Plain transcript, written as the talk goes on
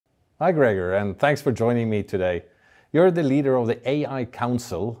Hi, Gregor, and thanks for joining me today. You're the leader of the AI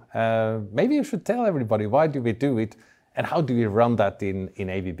Council. Maybe you should tell everybody, why do we do it and how do we run that in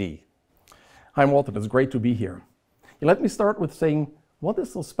ABB? Hi, Morton. It's great to be here. Let me start with saying, what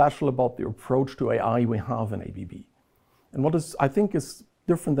is so special about the approach to AI we have in ABB? And what I think is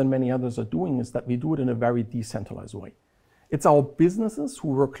different than many others are doing is that we do it in a very decentralized way. It's our businesses who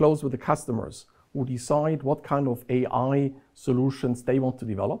work close with the customers who decide what kind of AI solutions they want to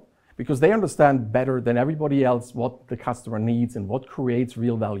develop, because they understand better than everybody else what the customer needs and what creates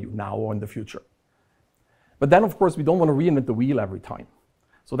real value now or in the future. But then, of course, we don't want to reinvent the wheel every time.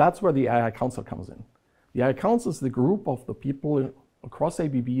 So that's where the AI Council comes in. The AI Council is the group of the people across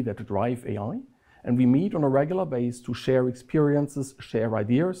ABB that drive AI, and we meet on a regular basis to share experiences, share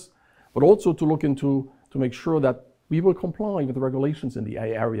ideas, but also to look into, to make sure that we will comply with the regulations in the AI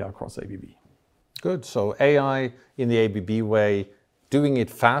area across ABB. Good, so AI in the ABB way, doing it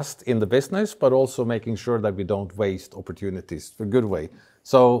fast in the business, but also making sure that we don't waste opportunities for a good way.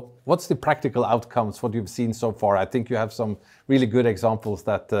 So what's the practical outcomes, what you've seen so far? I think you have some really good examples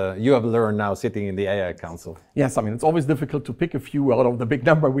that you have learned now sitting in the AI Council. Yes, I mean, it's always difficult to pick a few out of the big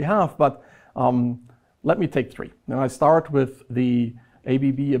number we have, but let me take three. Now I start with the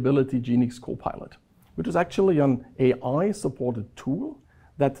ABB Ability Genix Copilot, which is actually an AI-supported tool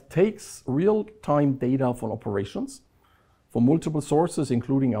that takes real-time data from operations from multiple sources,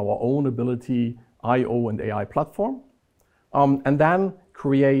 including our own Ability IO and AI platform, and then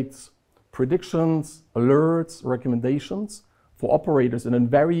creates predictions, alerts, recommendations for operators in a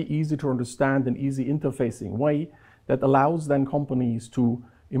very easy to understand and easy interfacing way that allows then companies to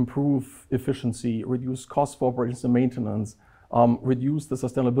improve efficiency, reduce costs for operations and maintenance, reduce the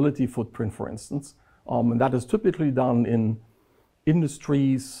sustainability footprint, for instance. And that is typically done in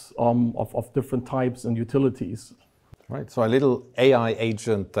industries of different types and utilities. Right, so a little AI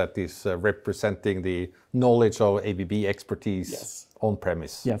agent that is representing the knowledge of ABB expertise. Yes. On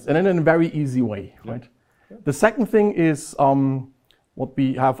premise. Yes, and in a very easy way, right? Yeah. The second thing is what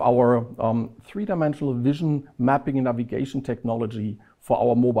we have our three-dimensional vision mapping and navigation technology for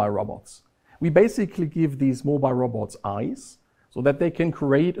our mobile robots. We basically give these mobile robots eyes so that they can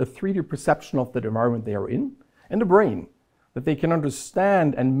create a 3D perception of the environment they are in, and a brain that they can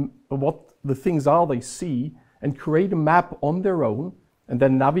understand and what the things are they see and create a map on their own and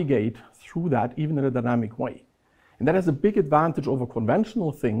then navigate through that even in a dynamic way. And that has a big advantage over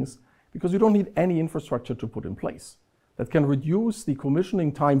conventional things because you don't need any infrastructure to put in place. That can reduce the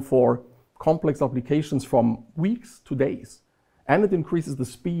commissioning time for complex applications from weeks to days. And it increases the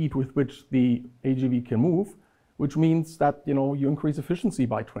speed with which the AGV can move, which means that you increase efficiency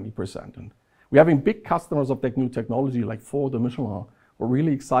by 20%. And we're having big customers of that new technology like Ford and Michelin who are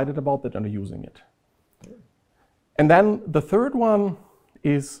really excited about that and are using it. And then the third one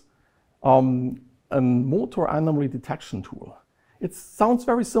is a motor anomaly detection tool. It sounds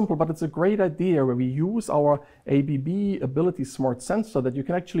very simple, but it's a great idea where we use our ABB Ability Smart Sensor that you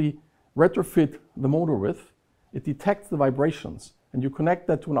can actually retrofit the motor with. It detects the vibrations, and you connect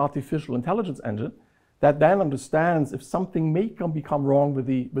that to an artificial intelligence engine that then understands if something may become wrong with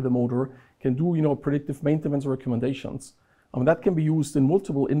the motor, can do predictive maintenance recommendations. That can be used in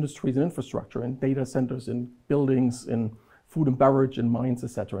multiple industries and infrastructure, in data centers, in buildings, in food and beverage, in mines,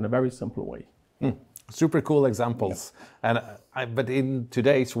 etc., in a very simple way. Super cool examples. Yeah. But in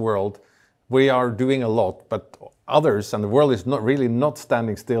today's world, we are doing a lot, but others, and the world is not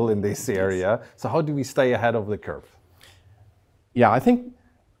standing still in this area. So how do we stay ahead of the curve? Yeah, I think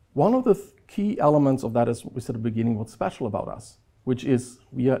one of the key elements of that is, we said at the beginning, what's special about us, which is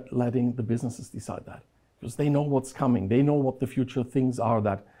we are letting the businesses decide that. Because they know what's coming. They know what the future things are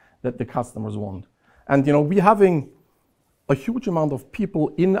that the customers want. And we're having a huge amount of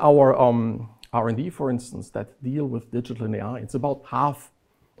people in our R&D, for instance, that deal with digital and AI. It's about half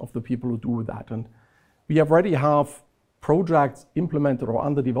of the people who do that. And we already have projects implemented or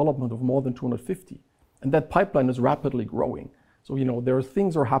under development of more than 250. And that pipeline is rapidly growing. So,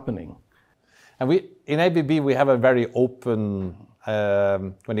 things are happening. And in ABB, we have a very open,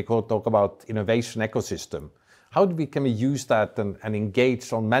 when you talk about innovation ecosystem. How can we use that and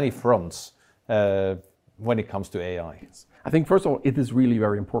engage on many fronts when it comes to AI? I think, first of all, it is really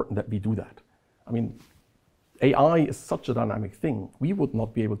very important that we do that. I mean, AI is such a dynamic thing. We would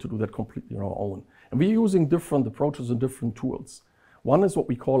not be able to do that completely on our own. And we're using different approaches and different tools. One is what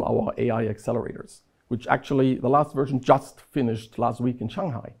we call our AI accelerators, which actually the last version just finished last week in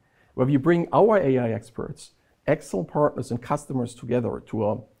Shanghai, where we bring our AI experts, excellent partners and customers together to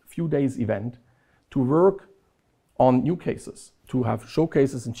a few days event to work on new cases, to have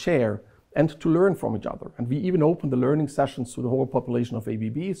showcases and share and to learn from each other. And we even open the learning sessions to the whole population of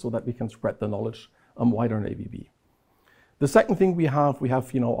ABB so that we can spread the knowledge wider in ABB. The second thing we have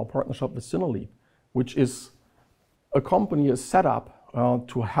our partnership with Synerleap, which is a company is set up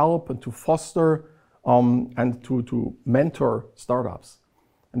to help and to foster and to mentor startups.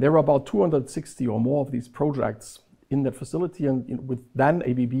 And there are about 260 or more of these projects in that facility, and with then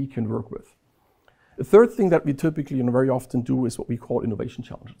ABB can work with. The third thing that we typically and very often do is what we call innovation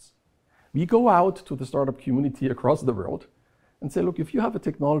challenges. We go out to the startup community across the world and say, look, if you have a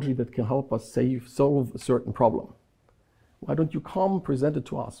technology that can help us solve a certain problem, why don't you come present it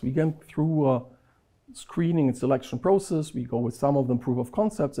to us? We go through a screening and selection process. We go with some of them proof of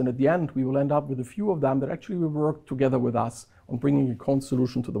concepts, and at the end, we will end up with a few of them that actually will work together with us on bringing a common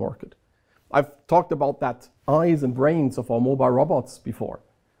solution to the market. I've talked about that eyes and brains of our mobile robots before.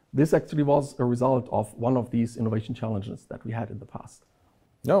 This actually was a result of one of these innovation challenges that we had in the past.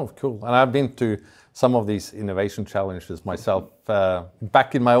 Oh, cool. And I've been to some of these innovation challenges myself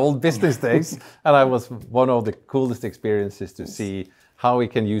back in my old business days. And I was one of the coolest experiences to see how we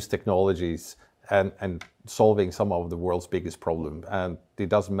can use technologies and solving some of the world's biggest problem. And it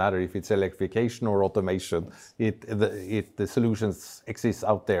doesn't matter if it's electrification or automation, the solutions exist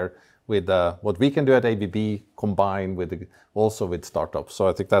out there with what we can do at ABB combined with also with startups. So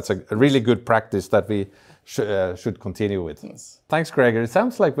I think that's a really good practice that we should continue with. Yes. Thanks, Gregor. It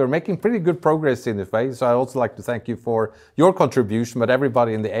sounds like we're making pretty good progress in this way. So I also like to thank you for your contribution, but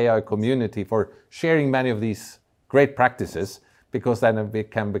everybody in the AI community for sharing many of these great practices, because then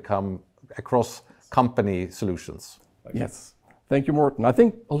it can become across company solutions. Yes. Thank you, Morton. I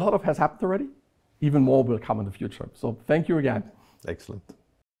think a lot of has happened already. Even more will come in the future. So thank you again. Excellent.